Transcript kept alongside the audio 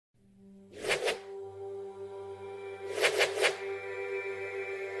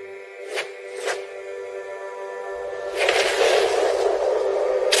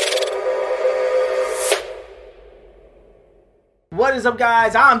What is up,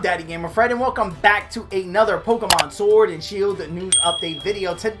 guys? I'm DaddyGamerFred and welcome back to another Pokemon Sword and Shield news update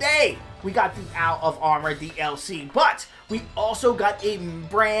video. Today, we got the Out of Armor DLC, but we also got a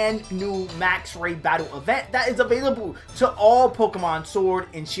brand new Max Raid Battle event that is available to all Pokemon Sword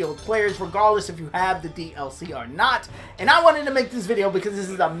and Shield players, regardless if you have the DLC or not. And I wanted to make this video because this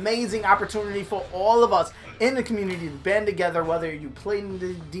is an amazing opportunity for all of us in the community to band together, whether you play in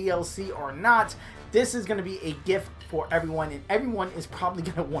the DLC or not. This is going to be a gift for everyone, and everyone is probably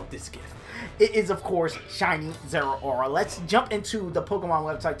going to want this gift. It is, of course, Shiny Zeraora. Let's jump into the Pokemon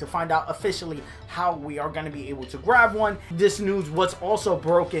website to find out officially how we are going to be able to grab one. This news was also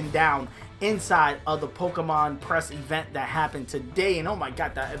broken down inside of the Pokemon press event that happened today, and oh my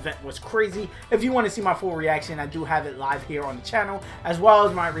god, that event was crazy. If you want to see my full reaction, I do have it live here on the channel, as well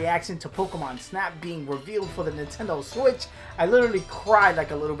as my reaction to Pokemon Snap being revealed for the Nintendo Switch. I literally cried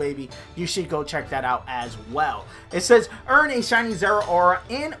like a little baby. You should go check that out as well. It says earn a Shiny Zeraora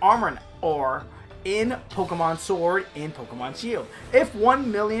in Armor or in Pokemon Sword and Pokemon Shield. If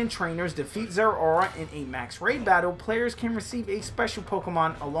 1 million trainers defeat Zeraora in a max raid battle, players can receive a special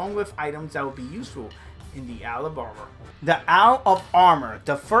Pokemon along with items that will be useful in the Out of Armor. The Out of Armor,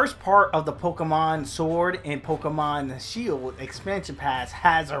 the first part of the Pokemon Sword and Pokemon Shield expansion pass,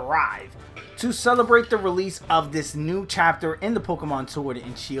 has arrived. To celebrate the release of this new chapter in the Pokemon Sword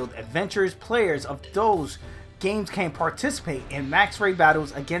and Shield adventures, players of those games can participate in max raid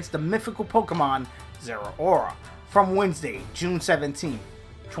battles against the mythical Pokemon Zeraora from Wednesday, June 17,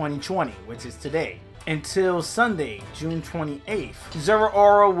 2020, which is today, until Sunday, June 28th.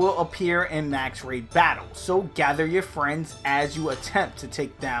 Zeraora will appear in max raid battles, so gather your friends as you attempt to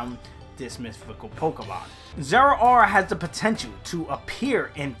take down this mythical Pokemon. Zeraora has the potential to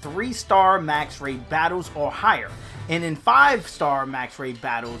appear in 3-star max raid battles or higher, and in 5-star max raid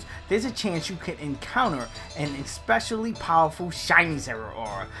battles, there's a chance you can encounter an especially powerful Shiny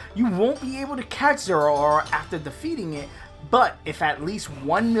Zeraora. You won't be able to catch Zeraora after defeating it, but if at least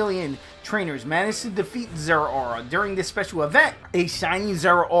 1 million trainers manage to defeat Zeraora during this special event, a Shiny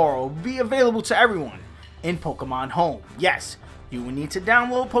Zeraora will be available to everyone in Pokemon Home. Yes, you will need to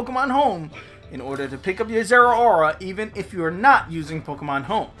download Pokemon Home in order to pick up your Zeraora, even if you are not using Pokemon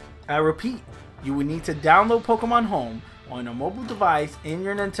Home. I repeat, you will need to download Pokemon Home on a mobile device in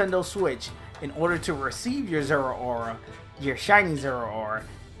your Nintendo Switch in order to receive your Zeraora, your Shiny Zeraora,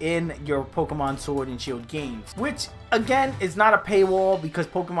 in your Pokemon Sword and Shield games. Which, again, is not a paywall because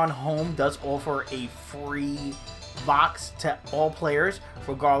Pokemon Home does offer a free box to all players,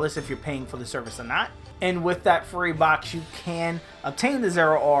 regardless if you're paying for the service or not. And with that free box, you can obtain the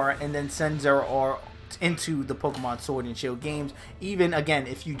Zeraora and then send Zeraora into the Pokemon Sword and Shield games, even again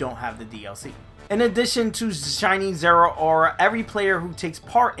if you don't have the DLC. In addition to Shiny Zeraora, every player who takes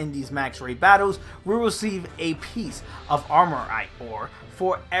part in these max raid battles will receive a piece of Armorite ore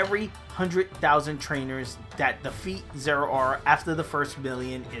for every 100,000 trainers that defeat Zeraora after the first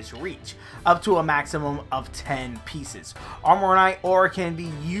million is reached, up to a maximum of 10 pieces. Armorite ore can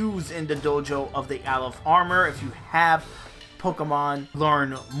be used in the dojo of the Out of Armor if you have Pokemon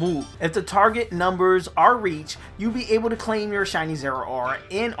Learn Move. If the target numbers are reached, you'll be able to claim your Shiny Zeraora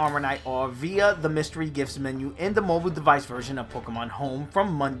in Armorite ore via the Mystery Gifts menu in the mobile device version of Pokemon Home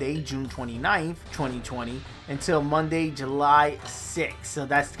from Monday, June 29th, 2020 until Monday, July 6th. So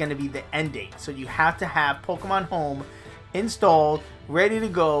that's going to be the end date. So you have to have Pokemon Home installed, ready to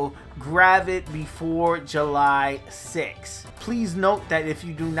go. Grab it before July 6th. Please note that if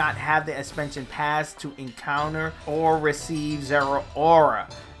you do not have the expansion pass to encounter or receive Zeraora,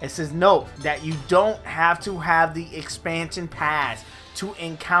 it says note that you don't have to have the expansion pass to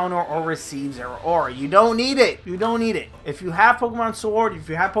encounter or receive Zeraora. You don't need it. You don't need it. If you have Pokemon Sword, if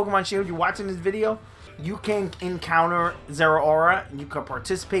you have Pokemon Shield, you're watching this video, you can encounter Zeraora and you can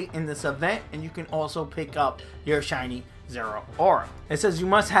participate in this event, and you can also pick up your Shiny Zeraora. It says you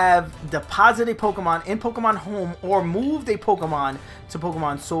must have deposited Pokemon in Pokemon Home or moved a Pokemon to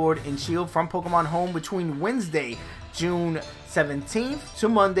Pokemon Sword and Shield from Pokemon Home between Wednesday, June 17th to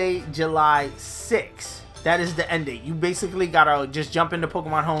Monday, July 6th. That is the end date. You basically gotta just jump into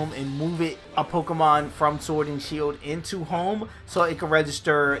Pokemon Home and move a Pokemon from Sword and Shield into Home so it can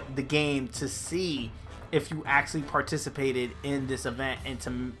register the game to see if you actually participated in this event and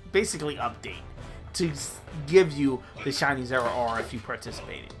to basically update to give you the Shiny Zeraora if you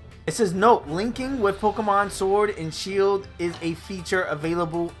participated. It says note, linking with Pokemon Sword and Shield is a feature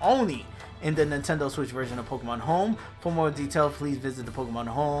available only in the Nintendo Switch version of Pokemon Home. For more details, please visit the Pokemon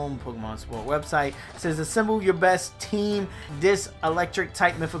Home, Pokemon Sport website. It says assemble your best team, this electric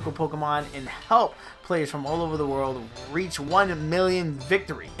type mythical Pokemon, and help players from all over the world reach 1 million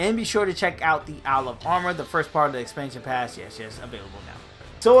victory. And be sure to check out the Isle of Armor, the first part of the expansion pass. Yes, available now.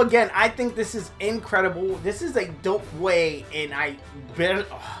 So again, I think this is incredible. This is a dope way, and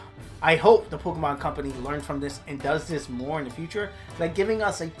I hope the Pokemon Company learns from this and does this more in the future, like giving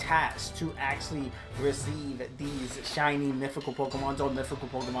us a task to actually receive these shiny mythical Pokemons or mythical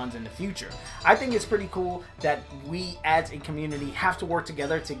Pokemons in the future. I think it's pretty cool that we as a community have to work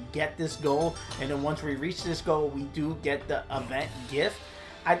together to get this goal, and then once we reach this goal, we do get the event gift.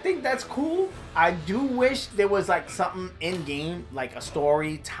 I think that's cool. I do wish there was like something in game, like a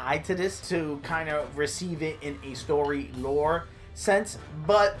story tied to this to kind of receive it in a story lore sense,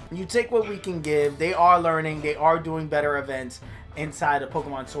 but you take what we can give. They are learning, they are doing better events inside of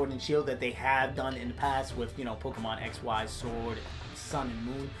Pokemon Sword and Shield that they have done in the past with, you know, Pokemon XY, Sword, Sun and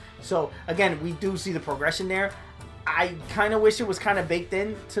Moon. So again, we do see the progression there. I kind of wish it was kind of baked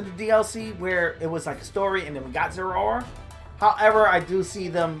in to the DLC where it was like a story and then we got Zeraora. However, I do see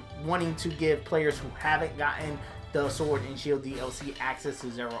them wanting to give players who haven't gotten the Sword and Shield DLC access to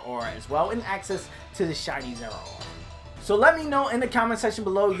Zeraora as well, and access to the shiny Zeraora. So let me know in the comment section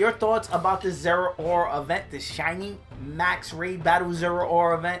below your thoughts about this Zeraora event, the shiny Max Raid Battle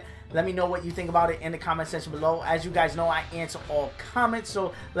Zeraora event. Let me know what you think about it in the comment section below. As you guys know, I answer all comments,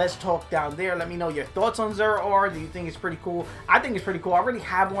 so let's talk down there. Let me know your thoughts on Zeraora. Do you think it's pretty cool? I think it's pretty cool. I already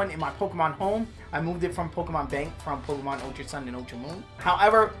have one in my Pokemon Home. I moved it from Pokemon Bank from Pokemon Ultra Sun and Ultra Moon.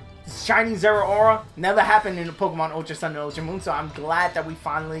 However, shiny Zeraora never happened in the Pokemon Ultra Sun and Ultra Moon, so I'm glad that we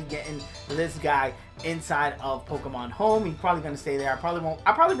finally getting this guy inside of Pokemon Home. He's probably gonna stay there.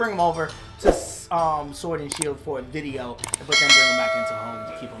 I'll probably bring him over to Sword and Shield for a video, but then bring him back into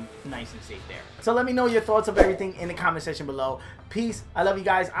Home to keep him nice and safe there. So let me know your thoughts of everything in the comment section below. Peace. I love you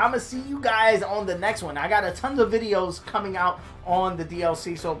guys. I'm gonna see you guys on the next one. I got a ton of videos coming out on the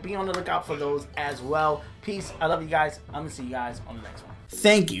DLC, so be on the lookout for those as well. Peace. I love you guys. I'm gonna see you guys on the next one.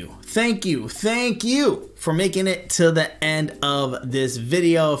 Thank you for making it to the end of this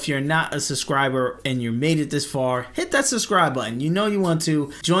video. If you're not a subscriber and you made it this far, hit that subscribe button. You know you want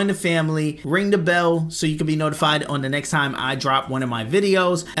to join the family, ring the bell so you can be notified on the next time I drop one of my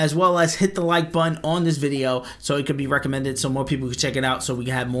videos, as well as hit the like button on this video so it could be recommended so more people can check it out, so we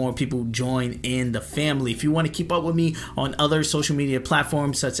can have more people join in the family. If you want to keep up with me on other social media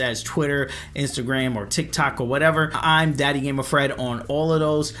platforms such as Twitter, Instagram, or TikTok or whatever, I'm DaddyGamerFred on all of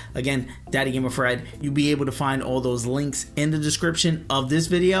those. Again, DaddyGamerFred. You'll be able to find all those links in the description of this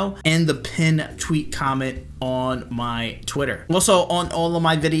video and the pinned tweet comment on my Twitter. Also, on all of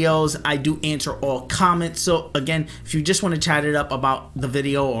my videos, I do answer all comments. So again, if you just want to chat it up about the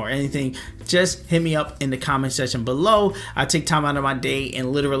video or anything, just hit me up in the comment section below. I take time out of my day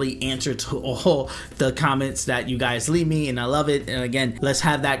and literally answer to all the comments that you guys leave me, and I love it. And again, let's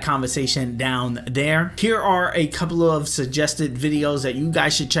have that conversation down there. Here are a couple of suggested videos that you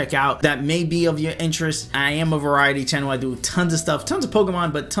guys should check out that may be of your interest. I am a variety channel. I do tons of stuff, tons of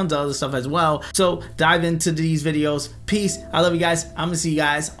Pokemon, but tons of other stuff as well. So dive into these videos. Peace. I love you guys. I'm gonna see you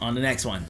guys on the next one.